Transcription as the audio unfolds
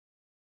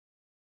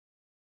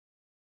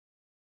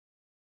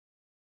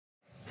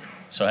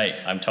So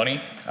hey, I'm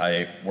Tony.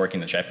 I work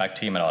in the Jetpack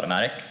team at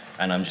Automattic,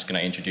 and I'm just going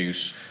to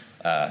introduce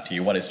to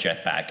you what is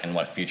Jetpack and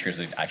what features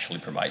it actually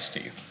provides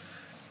to you.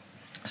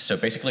 So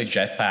basically,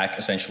 Jetpack,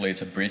 essentially,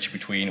 it's a bridge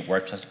between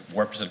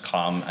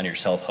WordPress.com and your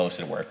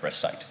self-hosted WordPress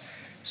site.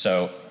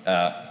 So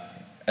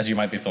as you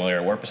might be familiar,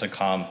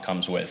 WordPress.com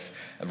comes with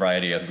a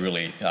variety of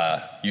really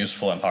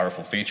useful and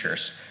powerful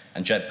features,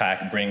 and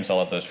Jetpack brings all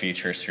of those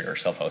features to your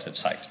self-hosted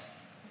site.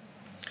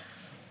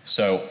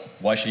 So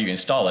why should you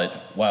install it?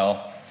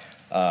 Well,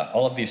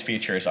 all of these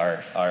features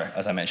are,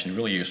 as I mentioned,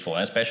 really useful,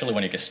 and especially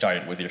when you get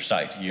started with your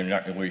site. You're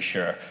not really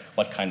sure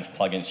what kind of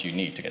plugins you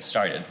need to get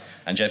started,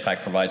 and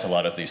Jetpack provides a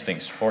lot of these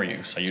things for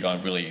you, so you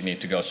don't really need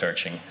to go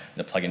searching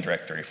the plugin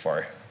directory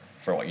for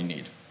what you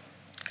need.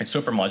 It's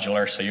super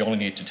modular, so you only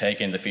need to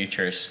take in the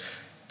features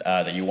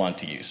that you want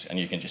to use, and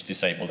you can just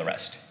disable the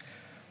rest.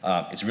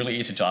 It's really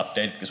easy to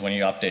update, because when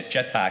you update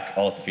Jetpack,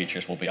 all of the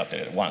features will be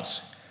updated at once.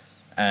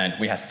 And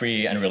we have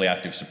free and really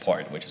active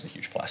support, which is a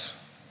huge plus.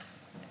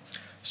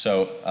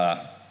 So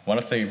one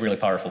of the really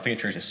powerful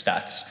features is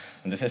stats.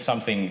 And this is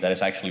something that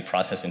is actually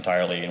processed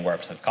entirely in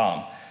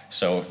WordPress.com.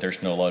 So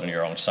there's no load on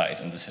your own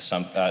site. And this is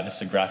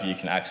a graph that you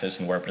can access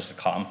in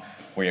WordPress.com,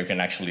 where you can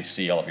actually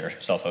see all of your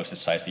self-hosted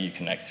sites that you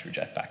connect through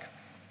Jetpack.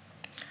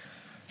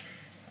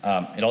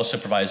 It also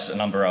provides a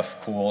number of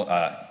cool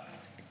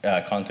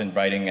content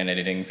writing and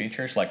editing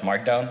features like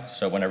Markdown.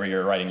 So whenever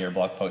you're writing your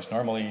blog post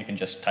normally, you can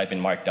just type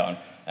in Markdown,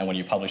 and when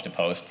you publish the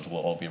post, it will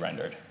all be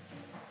rendered.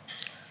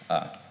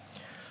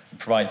 It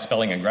provides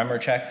spelling and grammar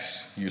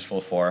checks, useful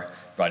for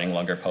writing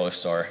longer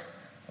posts or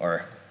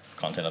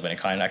content of any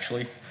kind,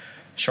 actually.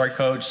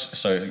 Shortcodes,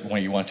 so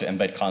when you want to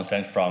embed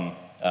content from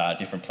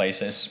different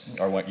places,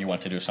 or when you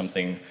want to do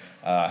something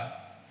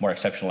more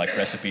exceptional like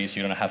recipes,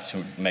 you don't have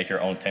to make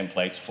your own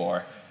templates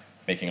for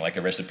making like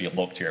a recipe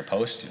look to your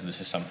post.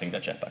 This is something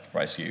that Jetpack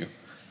provides you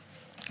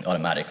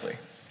automatically.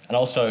 And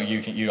also,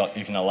 you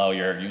can allow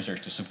your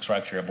users to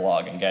subscribe to your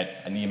blog and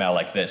get an email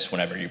like this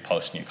whenever you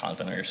post new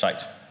content on your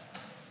site.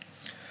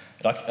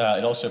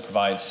 It also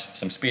provides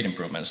some speed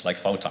improvements like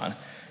Photon,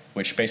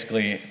 which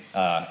basically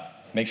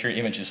makes your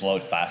images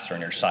load faster on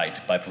your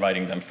site by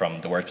providing them from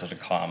the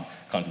WordPress.com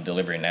content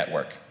delivery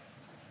network.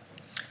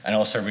 And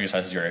also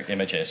resizes your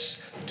images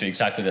to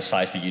exactly the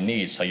size that you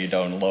need, so you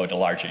don't load a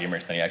larger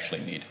image than you actually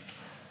need.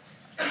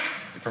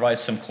 It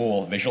provides some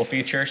cool visual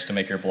features to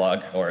make your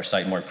blog or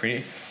site more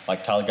pretty,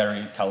 like tile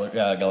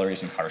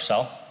galleries and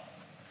carousel.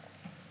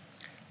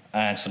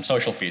 And some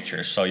social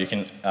features, so you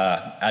can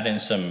add in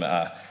some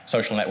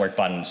social network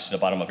buttons to the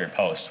bottom of your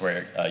post,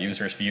 where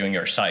users viewing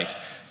your site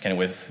can,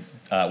 with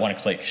one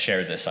click,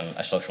 share this on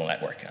a social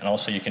network. And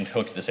also, you can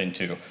hook this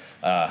into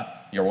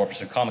your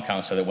WordPress.com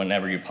account, so that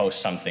whenever you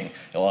post something,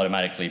 it'll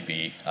automatically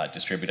be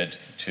distributed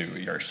to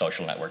your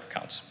social network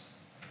accounts.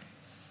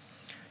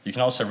 You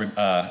can also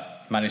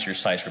manage your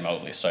sites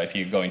remotely. So if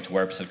you go into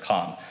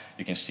WordPress.com,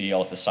 you can see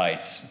all of the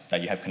sites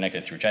that you have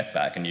connected through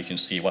Jetpack, and you can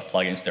see what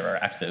plugins there are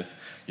active.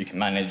 You can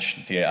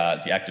manage the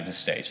activeness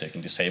state, so you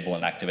can disable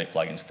and activate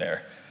plugins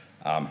there.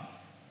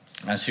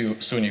 And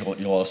soon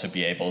you'll also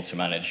be able to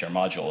manage your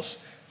modules.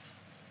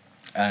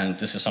 And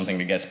this is something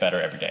that gets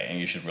better every day, and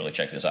you should really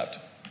check this out.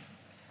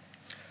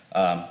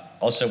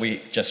 Also,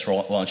 we just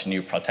launched a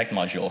new Protect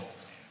module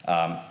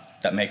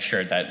that makes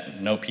sure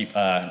that no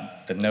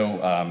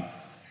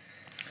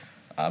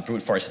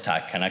brute force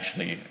attack can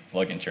actually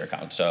log into your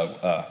account.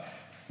 So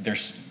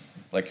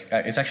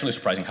it's actually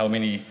surprising how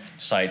many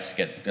sites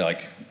get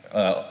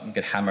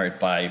hammered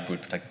by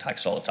brute protect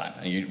attacks all the time,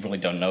 and you really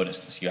don't notice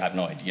this. You have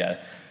no idea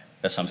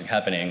that something's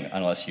happening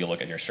unless you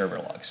look at your server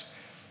logs.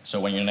 So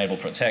when you enable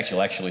Protect,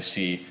 you'll actually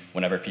see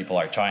whenever people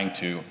are trying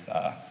to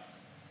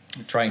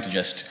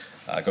just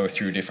go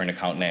through different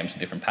account names and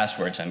different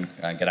passwords and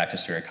get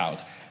access to your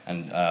account.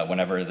 And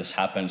whenever this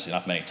happens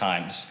enough many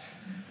times,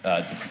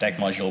 the Protect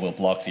module will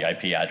block the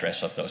IP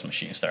address of those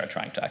machines that are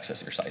trying to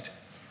access your site.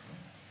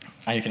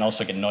 And you can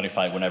also get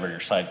notified whenever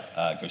your site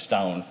goes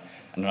down,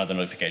 and another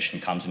notification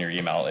comes in your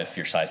email if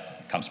your site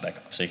comes back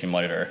up. So you can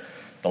monitor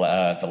the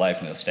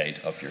liveness state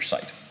of your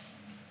site.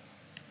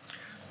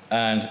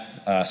 And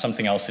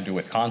something else to do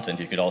with content,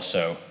 you could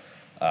also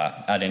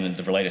add in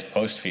the related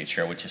post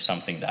feature, which is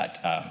something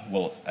that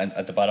will,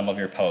 at the bottom of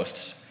your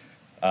posts,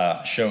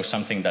 show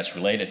something that's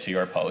related to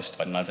your post,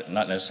 but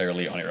not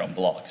necessarily on your own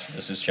blog. So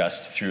this is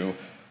just through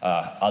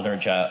other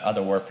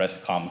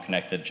WordPress.com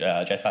connected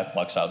Jetpack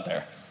blogs out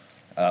there,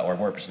 or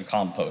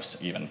WordPress.com posts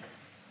even,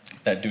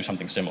 that do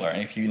something similar.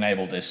 And if you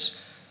enable this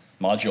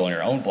module in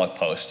your own blog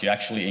post, you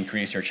actually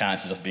increase your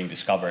chances of being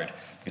discovered,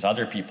 because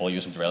other people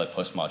using the related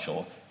post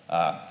module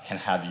can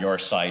have your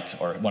site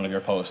or one of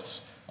your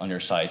posts on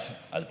your site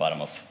at the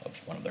bottom of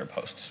one of their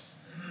posts.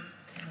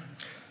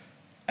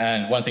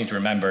 And one thing to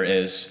remember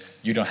is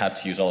you don't have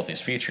to use all of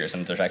these features,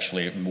 and there's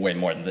actually way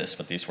more than this,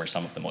 but these were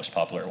some of the most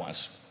popular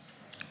ones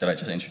that I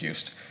just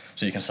introduced.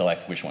 So you can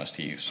select which ones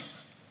to use.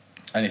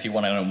 And if you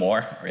want to know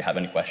more or you have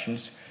any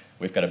questions,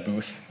 we've got a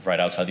booth right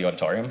outside the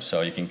auditorium,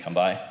 so you can come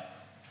by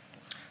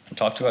and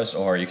talk to us,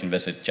 or you can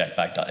visit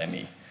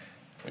jetpack.me,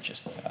 which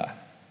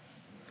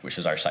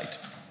is our site.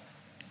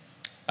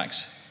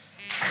 Thanks.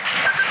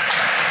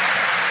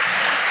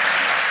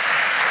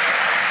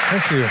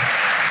 Thank you.